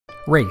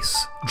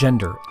Race,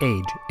 gender,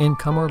 age,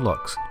 income, or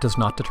looks does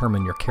not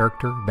determine your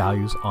character,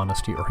 values,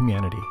 honesty, or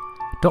humanity.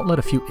 Don't let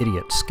a few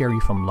idiots scare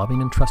you from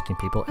loving and trusting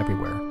people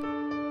everywhere.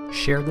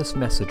 Share this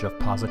message of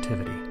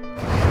positivity.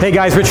 Hey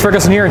guys, Rich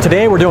Ferguson here, and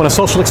today we're doing a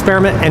social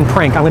experiment and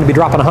prank. I'm going to be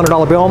dropping a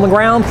 $100 bill on the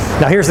ground.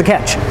 Now here's the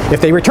catch.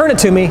 If they return it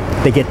to me,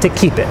 they get to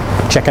keep it.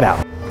 Check it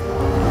out.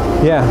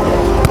 Yeah.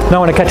 Now I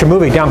want to catch a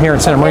movie down here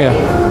in Santa Maria.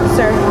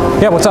 Sir.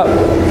 Yeah, what's up?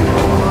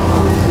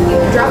 You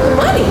dropped the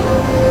money.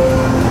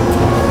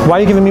 Why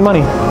are you giving me money?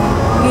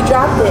 You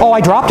dropped it. Oh,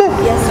 I dropped it?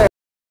 Yes, sir.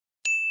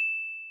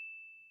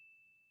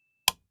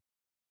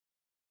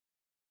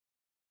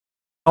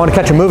 I want to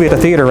catch a movie at the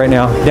theater right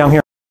now, down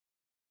here.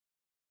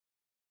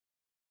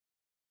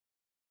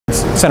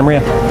 Santa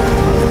Maria.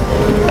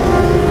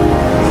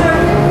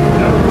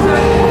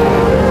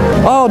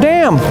 Oh,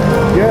 damn.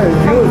 Yeah,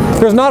 it's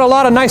good. There's not a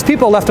lot of nice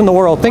people left in the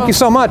world. Thank you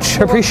so much.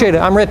 I appreciate it.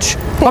 I'm Rich.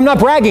 I'm not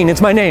bragging.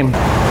 It's my name.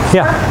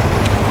 Yeah.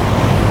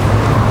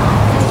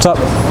 What's up?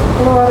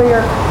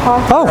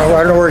 Oh.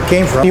 I don't know where it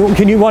came from.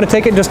 Can you want to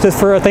take it just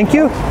for a thank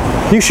you?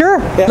 You sure?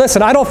 Yeah.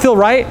 Listen, I don't feel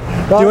right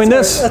doing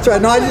this. That's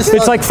right. No, I just.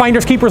 It's like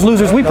finders, keepers,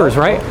 losers, weepers,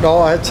 right?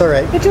 No, it's all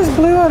right. It just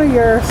blew out of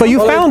your. But you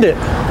found it.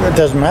 It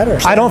doesn't matter.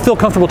 I don't feel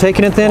comfortable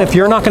taking it then. If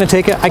you're not going to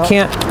take it, I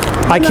can't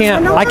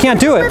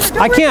do it.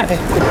 I can't.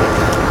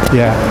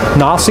 Yeah.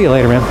 No, I'll see you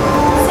later, man.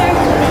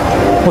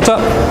 What's up?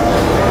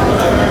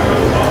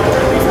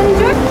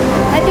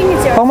 I think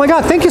it's yours. Oh my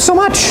God, thank you so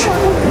much.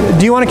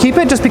 Do you want to keep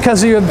it just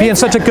because you're being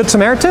such a good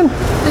Samaritan?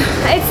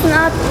 It's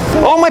not.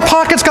 Oh, my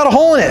pocket's got a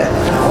hole in it.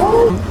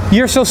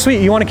 You're so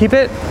sweet. You want to keep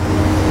it?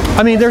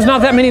 I mean, there's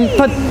not that many,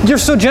 but you're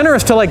so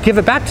generous to like give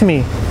it back to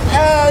me.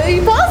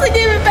 You're supposed to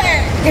give it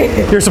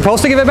back. You're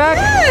supposed to give it back?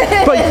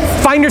 Yes. But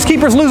finders,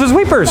 keepers, losers,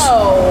 weepers.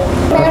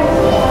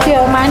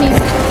 Here, mine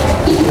is.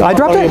 I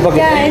dropped it?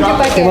 Yeah, in your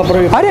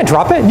bucket. I didn't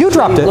drop it. You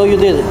dropped it. No, you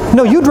didn't.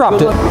 No, you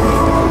dropped it.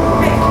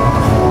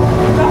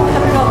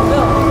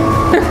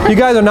 You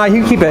guys are not,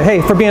 you keep it.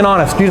 Hey, for being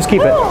honest, you just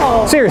keep it.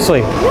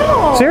 Seriously.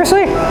 No.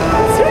 Seriously?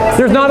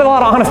 There's not a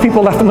lot of honest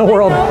people left in the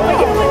world.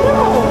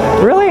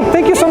 Really?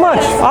 Thank you so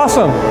much.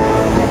 Awesome.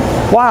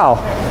 Wow.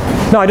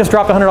 No, I just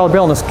dropped a $100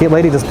 bill and this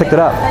lady just picked it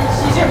up.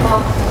 She's your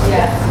mom.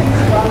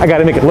 Yeah. I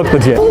gotta make it look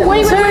legit. Oh,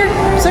 wait,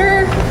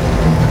 sir.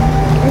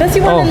 Unless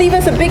you want to leave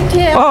us a big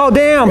tip. Oh,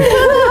 damn.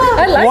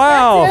 I like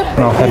wow. that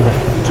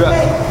tip.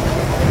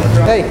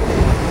 Hey.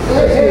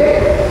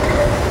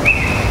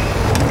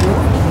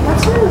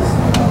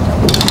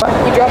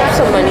 You dropped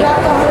some money.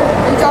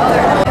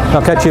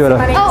 I'll catch you at a...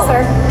 Oh,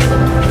 sir.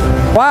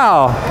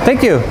 Wow.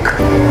 Thank you.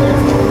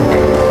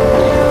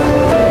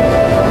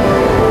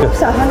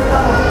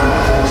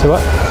 So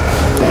what?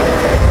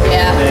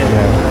 Yeah.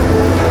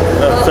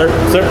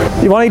 Sir.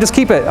 Why don't you just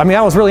keep it? I mean,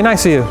 that was really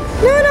nice of you.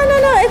 No.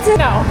 It's a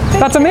no.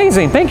 That's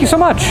amazing. Thank you so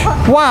much.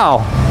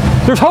 Wow.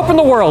 There's hope in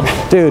the world.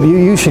 Dude,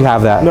 you should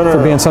have that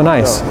for being so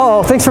nice.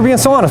 Oh, thanks for being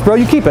so honest, bro.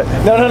 You keep it.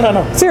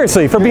 No.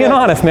 Seriously, for being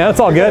honest, man. It's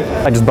all good.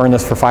 I just burned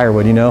this for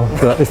firewood, you know?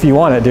 But if you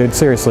want it, dude,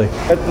 seriously.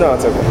 No,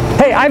 it's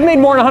okay. Hey, I've made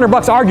more than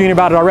 $100 arguing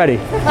about it already.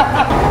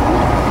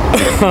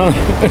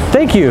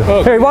 Thank you.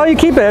 Hey, why don't you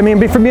keep it? I mean,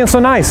 for being so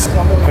nice.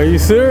 Are you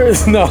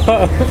serious? No.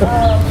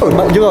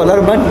 You got a lot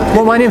of money?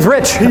 Well, my name's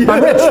Rich.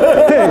 I'm Rich.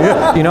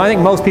 You know, I think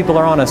most people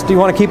are honest. Do you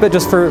want to keep it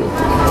just for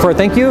a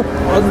thank you?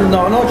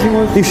 No.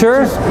 You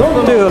sure?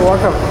 No. Dude,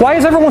 why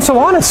is everyone so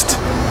honest?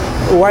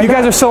 Why you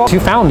guys are so... You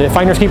found it.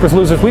 Finders, keepers,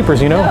 losers,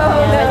 weepers, you know?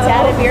 It's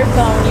out of your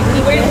phone.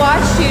 We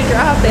watched you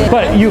drop it.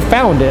 But you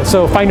found it.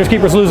 So finders,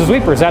 keepers, losers,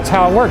 weepers. That's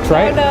how it works,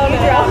 right? No, you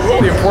dropped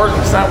it. The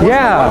importance, that was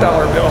Yeah.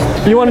 $1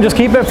 bill. You want to just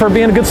keep it for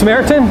being a good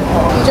Samaritan? You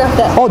dropped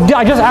it. Oh,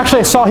 I just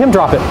actually saw him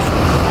drop it.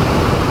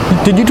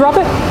 Did you drop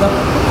it? No.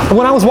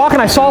 When I was walking,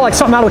 I saw like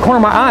something out of the corner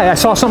of my eye. I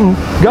saw something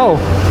go.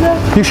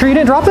 Yeah. You sure you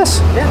didn't drop this?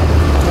 Yeah.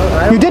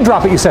 You did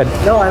drop it, you said.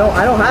 No, I didn't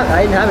have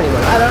any money.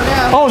 I don't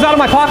know. Oh, it was out of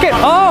my pocket?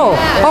 Oh.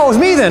 Oh, it was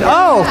me then.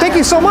 Oh, thank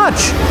you so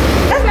much.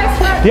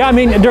 Yeah, I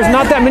mean, there's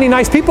not that many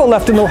nice people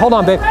left in the... Hold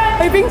on, babe.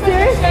 Are you being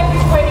serious?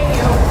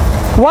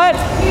 What?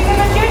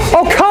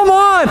 Oh, come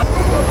on.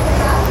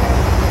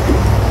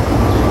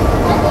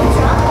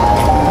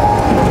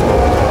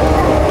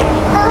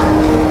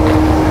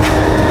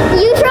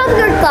 You dropped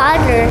your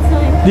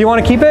glider. Do you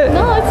want to keep it?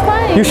 No, it's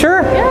fine. You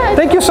sure? Yeah.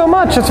 Thank you so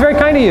much. It's very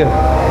kind of you.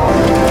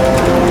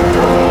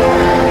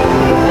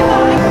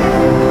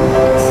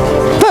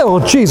 Oh,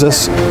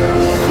 Jesus. You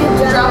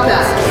dropped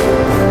that.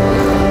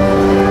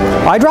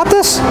 I dropped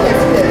this?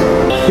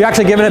 Yes, You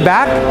actually giving it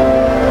back?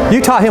 You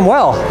taught him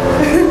well.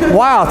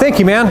 Wow, thank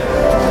you, man.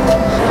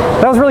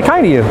 That was really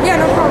kind of you. Yeah,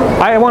 no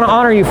problem. I want to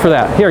honor you for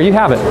that. Here, you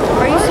have it.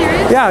 Are you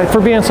serious? Yeah, for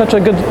being such a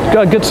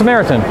good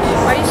Samaritan.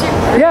 Are you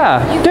serious?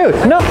 Yeah, dude,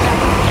 no.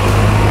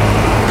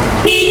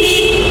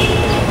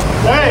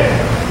 Hey,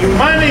 your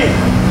money.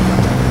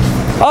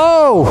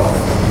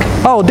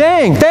 Oh,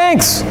 dang,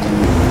 thanks.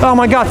 Oh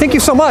my God, thank you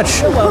so much.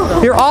 You're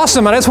welcome. You're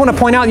awesome. And I just want to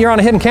point out you're on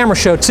a hidden camera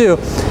show too.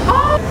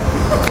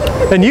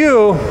 And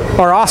you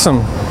are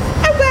awesome.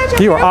 I'm glad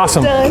You are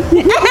awesome. done.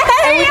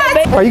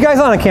 Are you guys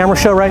on a camera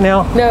show right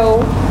now?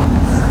 No.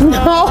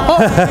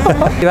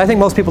 I think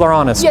most people are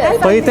honest.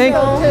 Yes, Don't you think?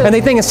 And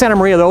they think in Santa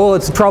Maria, though, oh,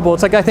 it's trouble.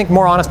 It's like I think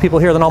more honest people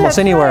here than almost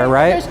anywhere,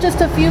 right? There's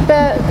just a few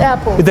bad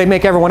apples. They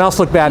make everyone else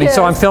look bad. Yes.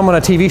 So I'm filming a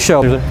TV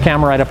show. There's a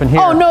camera right up in here.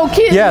 Oh, no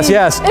kidding. Yes,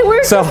 yes. And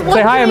we're So just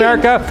say hi, wondering.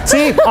 America.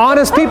 See,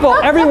 honest people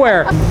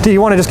everywhere. Do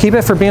you want to just keep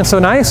it for being so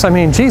nice? I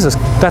mean, Jesus,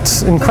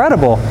 that's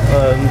incredible.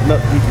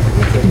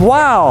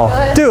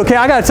 Wow. Dude, okay,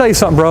 I got to tell you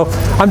something, bro.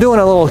 I'm doing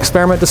a little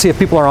experiment to see if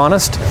people are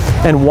honest,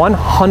 and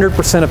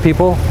 100% of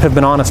people have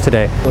been honest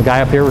today. The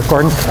guy up here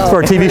recording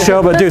for a TV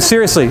show, but dude,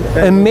 seriously,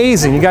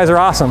 amazing. You guys are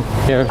awesome.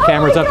 Here,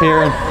 cameras up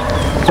here.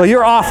 Well,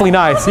 you're awfully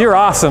nice. You're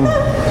awesome.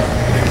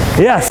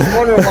 Yes. I'm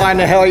wondering why in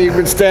the hell you've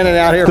been standing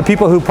out here. The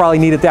people who probably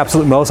need it the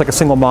absolute most, like a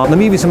single mom, let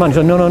me give you some money.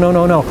 No, no, no,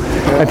 no, no.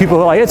 And people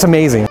who are like, it's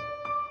amazing.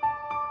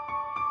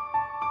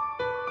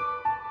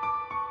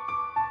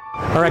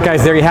 All right,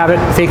 guys, there you have it.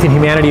 Faith in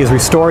humanity is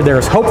restored. There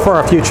is hope for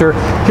our future.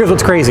 Here's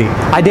what's crazy.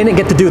 I didn't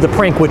get to do the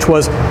prank, which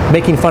was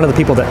making fun of the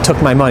people that took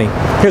my money.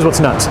 Here's what's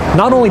nuts.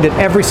 Not only did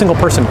every single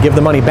person give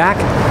the money back,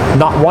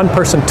 not one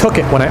person took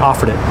it when I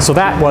offered it. So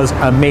that was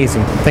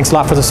amazing. Thanks a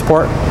lot for the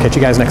support. Catch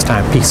you guys next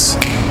time. Peace.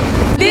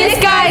 This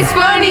guy's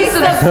funny.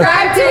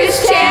 Subscribe to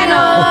his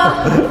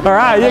channel. All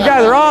right, you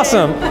guys are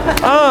awesome.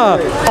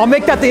 I'll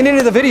make that the end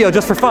of the video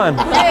just for fun.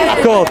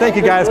 Cool, thank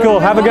you guys. Cool,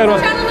 have a good one.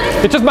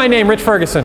 It's just my name, Rich Ferguson.